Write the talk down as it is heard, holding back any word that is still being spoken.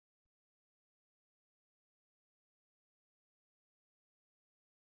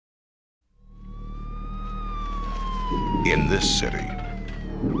In this city,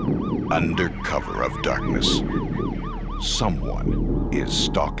 under cover of darkness, someone is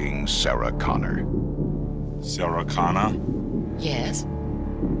stalking Sarah Connor. Sarah Connor? Yes?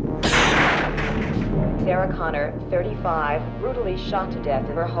 Sarah Connor, 35, brutally shot to death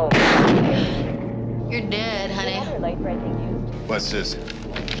in her home. You're dead, honey. Another late-breaking news. What's this?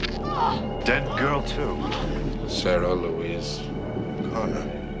 Dead girl, too. Sarah Louise Connor.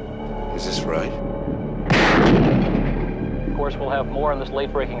 Is this right? Of course, we'll have more on this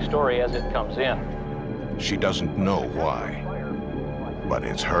late-breaking story as it comes in. She doesn't know why, but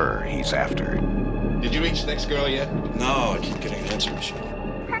it's her he's after. Did you reach the next girl yet? No, I keep getting an answer machine.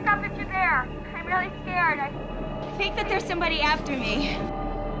 Pick up if you're there. I'm really scared. I think that there's somebody after me.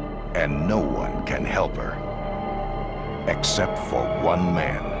 And no one can help her, except for one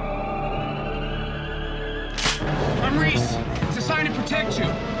man. I'm Reese. It's assigned to protect you.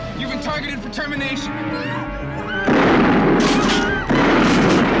 You've been targeted for termination.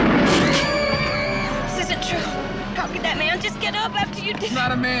 This isn't true. How could that man just get up after you did? It's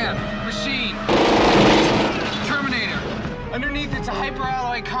not a man. Machine. Terminator. Underneath, it's a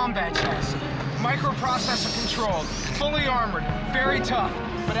hyperalloy combat chassis. Microprocessor controlled. Fully armored. Very tough.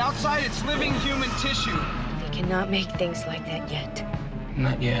 But outside, it's living human tissue. They cannot make things like that yet.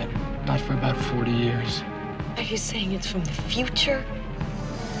 Not yet. Not for about 40 years. Are you saying it's from the future?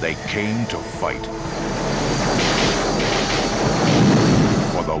 They came to fight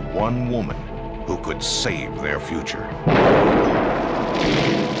for the one woman who could save their future.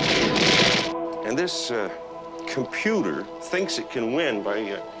 And this computer thinks it can win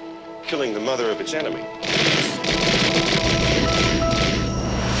by killing the mother of its enemy.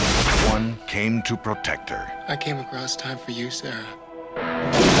 One came to protect her. I came across time for you, Sarah.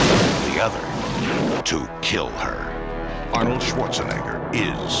 The other to kill her. Arnold Schwarzenegger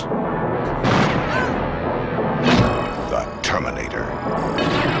is the Terminator.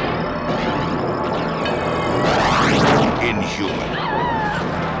 Inhuman.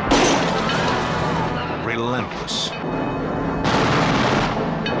 Relentless.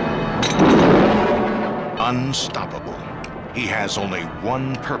 Unstoppable. He has only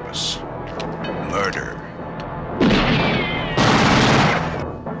one purpose: murder.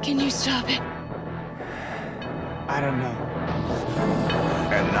 Can you stop it? I don't know.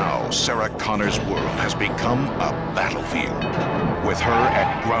 And now Sarah Connor's world has become a battlefield, with her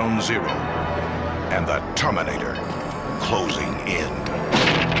at ground zero and the Terminator closing in.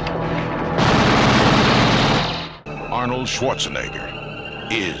 Arnold Schwarzenegger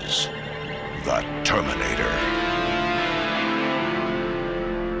is the Terminator.